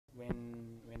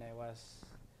was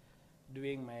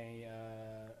doing my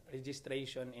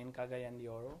registration in Cagayan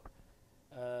de Oro,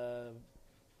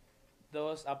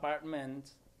 those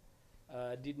apartments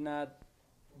did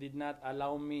not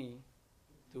allow me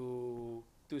to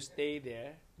stay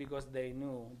there because they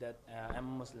knew that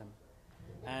I'm Muslim.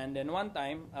 And then one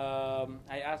time,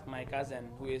 I asked my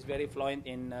cousin, who is very fluent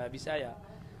in Bisaya.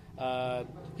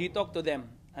 He talked to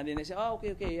them, and then they said, "Oh,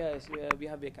 okay, okay, yes, we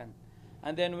have vacant."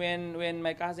 And then when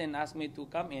my cousin asked me to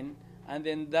come in, and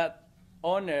then that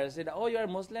owner said, "Oh, you are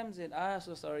Muslim?" Said, "Ah,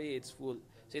 so sorry, it's full."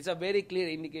 So it's a very clear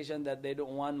indication that they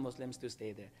don't want Muslims to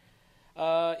stay there.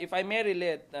 If I may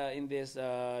relate in this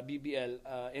BBL,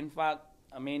 in fact,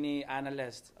 many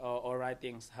analysts or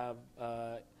writings have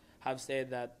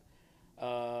said that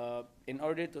in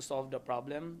order to solve the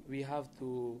problem, we have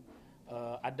to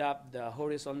adapt the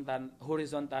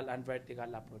horizontal and vertical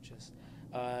approaches.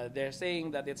 They're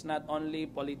saying that it's not only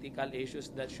political issues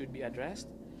that should be addressed,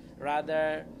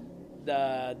 rather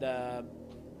the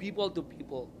people to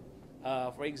people.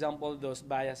 For example, those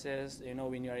biases,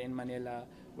 when you're in Manila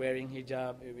wearing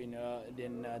hijab,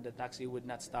 then the taxi would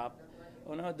not stop.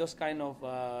 Those kind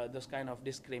of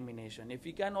discrimination. If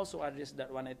we can also address that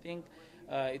one, I think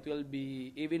it will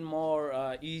be even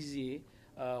more easy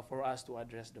for us to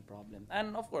address the problem.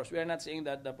 And of course, we are not saying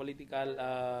that the political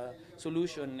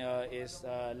solution is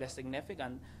less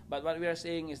significant, but what we are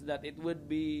saying is that it would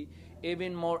be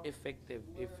even more effective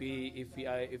if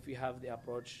we have the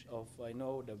approach of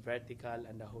the vertical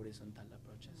and the horizontal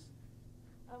approaches.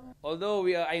 Although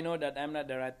I know that I'm not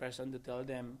the right person to tell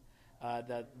them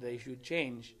that they should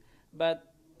change, but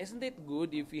isn't it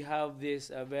good if we have this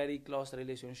very close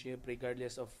relationship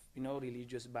regardless of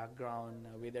religious background,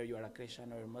 whether you are a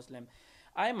Christian or a Muslim?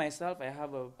 I myself, I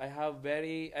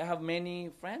have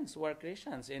many friends who are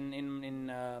Christians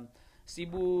in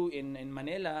Cebu, in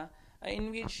Manila,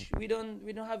 in which we don't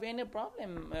have any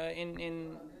problem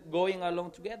in going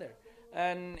along together.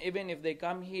 And even if they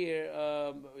come here,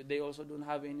 they also don't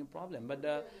have any problem.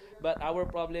 But our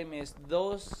problem is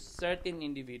those certain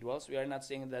individuals. We are not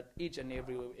saying that each and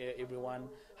everyone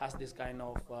has this kind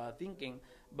of thinking,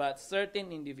 but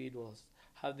certain individuals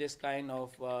have this kind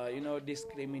of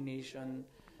discrimination.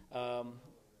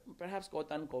 Perhaps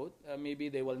quote unquote, maybe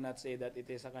they will not say that it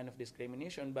is a kind of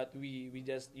discrimination, but we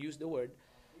just use the word.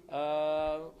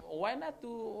 Why not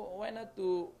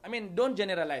to I mean, don't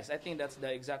generalize. I think that's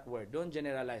the exact word. Don't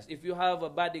generalize. If you have a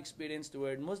bad experience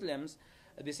toward Muslims,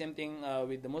 the same thing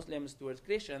with the Muslims towards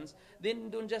Christians, then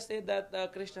don't just say that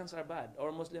Christians are bad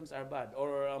or Muslims are bad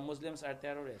or Muslims are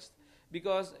terrorists,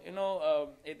 because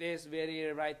it is very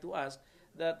right to ask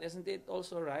that isn't it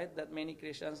also right that many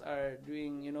Christians are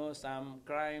doing some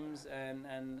crimes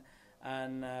and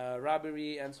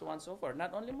robbery and so on and so forth,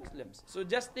 not only Muslims. So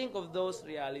just think of those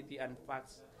reality and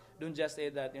facts. Don't just say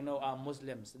that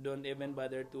Muslims. Don't even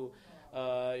bother to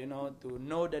to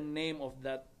know the name of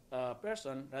that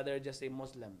person. Rather just say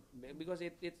Muslim, because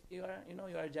you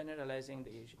are generalizing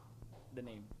the issue, the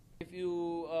name. If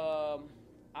you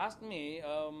ask me,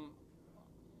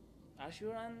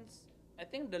 assurance, I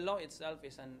think the law itself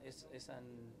is an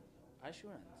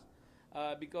assurance,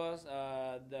 because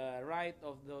the right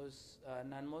of those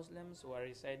non-Muslims who are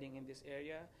residing in this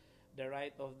area, the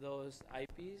right of those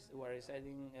IPs who are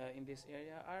residing in this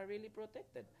area are really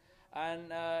protected,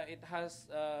 and it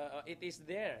is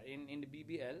there in the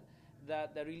BBL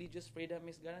that the religious freedom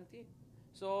is guaranteed.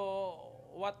 So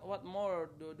what more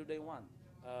do they want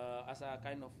as a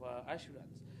kind of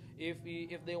assurance?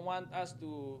 If they want us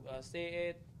to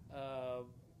say it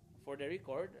for the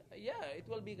record, yeah, it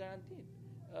will be guaranteed.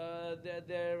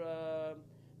 Their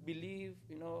belief,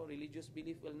 religious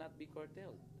belief will not be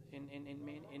curtailed in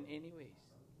any ways.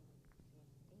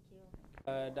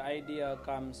 The idea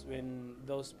comes when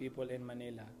those people in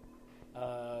Manila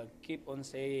keep on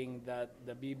saying that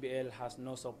the BBL has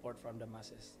no support from the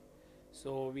masses.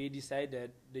 So we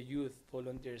decided, the youth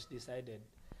volunteers decided,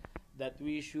 that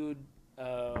we should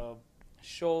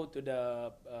show to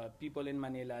the people in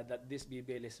Manila that this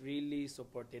BBL is really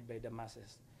supported by the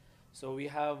masses. So we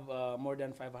have more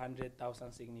than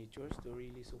 500,000 signatures to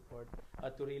really support,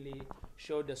 to really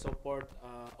show the support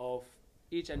of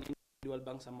each and individual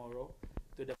Bangsamoro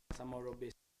to the Bangsamoro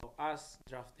base as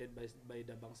drafted by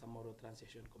the Bangsamoro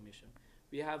Transition Commission.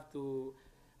 We have to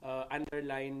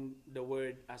underline the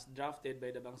word as drafted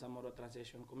by the Bangsamoro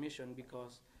Transition Commission,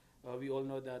 because we all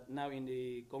know that now in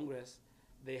the Congress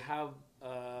they have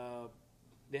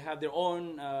their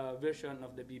own version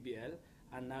of the BBL,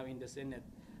 and now in the Senate,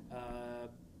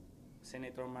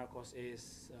 Senator Marcos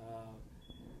is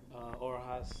or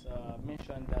has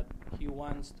mentioned that he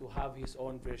wants to have his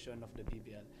own version of the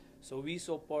BBL. So we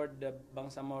support the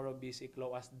Bangsamoro Basic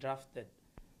Law as drafted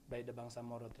by the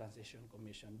Bangsamoro Transition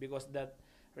Commission because that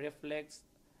reflects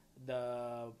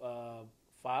the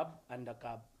FAB and the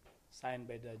CAB signed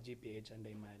by the GPH and the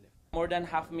MILF. More than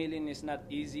 500,000 is not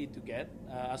easy to get,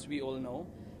 as we all know,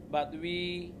 but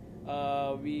we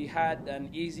had an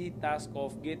easy task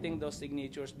of getting those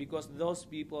signatures because those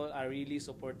people are really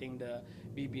supporting the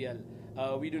BBL.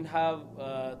 We don't have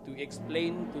to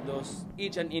explain to those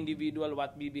each and individual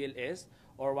what BBL is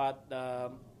or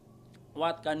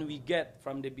what can we get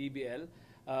from the BBL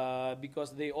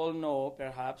because they all know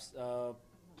perhaps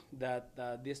that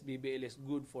this BBL is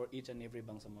good for each and every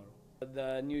Bangsamoro.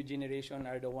 The new generations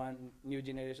are the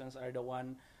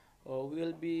one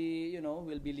will be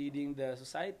leading the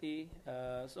society.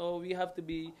 So we have to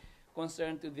be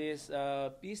concerned to this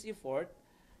peace effort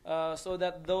so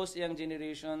that those young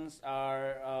generations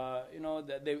are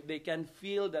that they can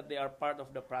feel that they are part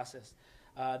of the process.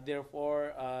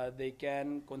 Therefore, they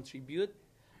can contribute.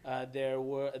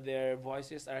 Their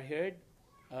voices are heard.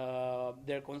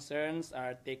 Their concerns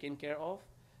are taken care of.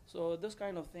 So those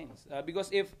kind of things.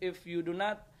 Because if you do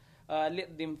not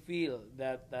let them feel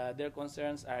that their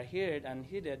concerns are heard and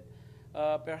heeded,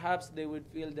 perhaps they would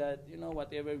feel that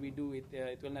whatever we do,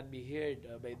 it will not be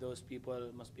heard by those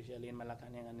people, most especially in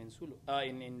Malacanang and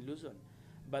in Luzon.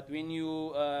 But when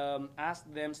you ask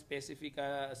them specific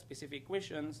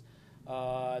questions,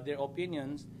 their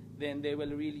opinions, then they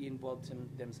will really involve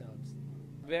themselves.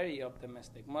 Very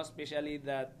optimistic, most especially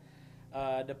that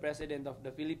the President of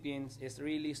the Philippines is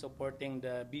really supporting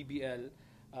the BBL.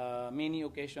 Many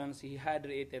occasions he had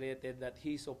reiterated that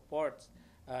he supports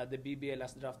the BBL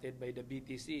as drafted by the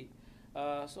BTC.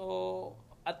 So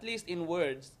at least in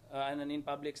words and in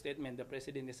public statement, the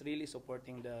President is really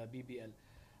supporting the BBL.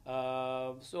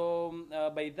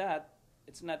 By that,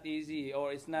 it's not easy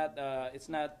or it's not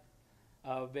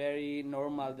very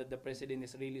normal that the President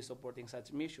is really supporting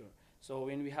such measure. So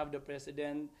when we have the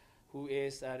President who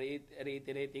is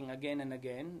reiterating again and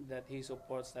again that he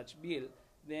supports such bill,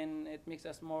 then it makes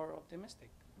us more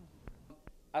optimistic.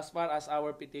 As far as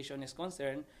our petition is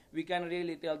concerned, we can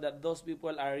really tell that those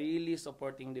people are really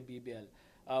supporting the BBL.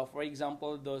 For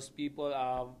example, those people,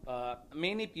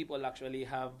 many people actually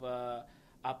have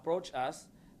approached us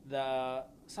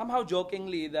somehow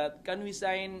jokingly that can we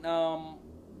sign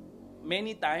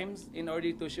many times in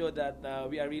order to show that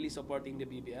we are really supporting the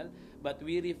BBL, but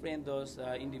we refrain those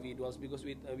individuals because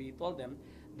we told them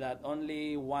that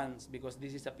only once, because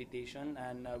this is a petition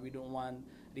and we don't want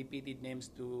repeated names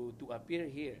to appear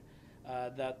here.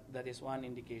 That is one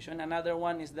indication. Another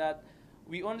one is that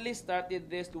we only started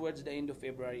this towards the end of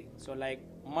February. So like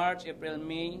March, April,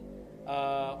 May,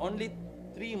 only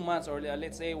 3 months or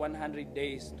let's say 100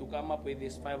 days to come up with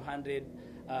these 500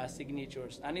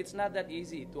 signatures. And it's not that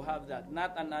easy to have that,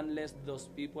 not unless those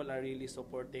people are really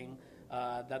supporting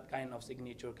that kind of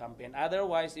signature campaign.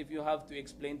 Otherwise, if you have to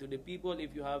explain to the people,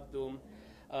 if you have to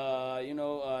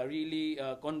really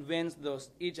convince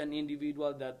each and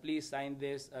individual that please sign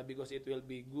this because it will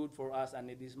be good for us and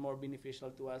it is more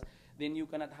beneficial to us, then you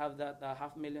cannot have that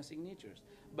 500,000 signatures.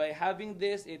 By having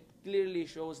this, it clearly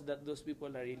shows that those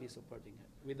people are really supporting it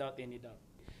without any doubt.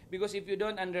 Because if you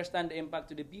don't understand the impact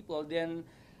to the people, then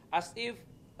as if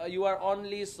you are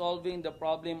only solving the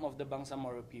problem of the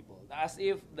Bangsamoro people. As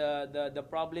if the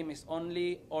problem is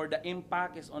only, or the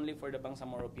impact is only for the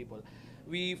Bangsamoro people.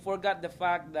 We forgot the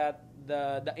fact that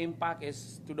the impact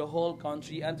is to the whole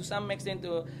country and to some extent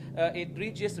it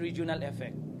reaches regional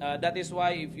effect. That is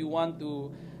why if you want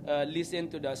to listen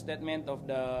to the statement of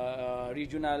the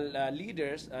regional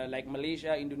leaders like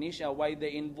Malaysia, Indonesia, why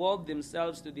they involve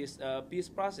themselves to this peace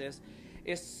process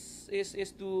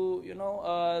is to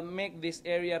make this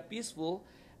area peaceful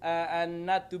and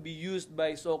not to be used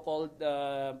by so-called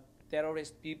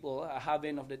terrorist people, a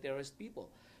haven of the terrorist people.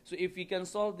 So if we can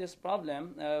solve this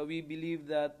problem, we believe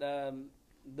that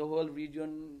the whole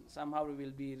region somehow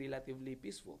will be relatively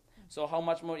peaceful. So how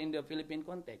much more in the Philippine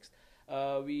context?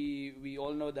 We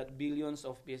all know that billions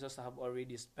of pesos have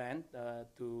already spent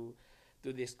to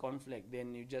this conflict.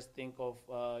 Then you just think of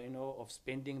of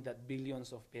spending that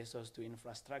billions of pesos to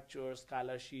infrastructure,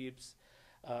 scholarships,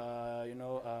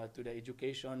 to the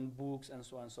education, books, and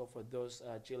so on and so forth. Those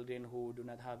children who do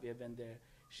not have even their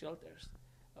shelters,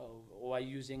 why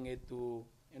using it to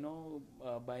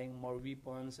buying more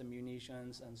weapons,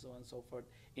 ammunitions, and so on and so forth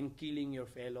in killing your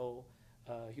fellow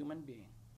human being.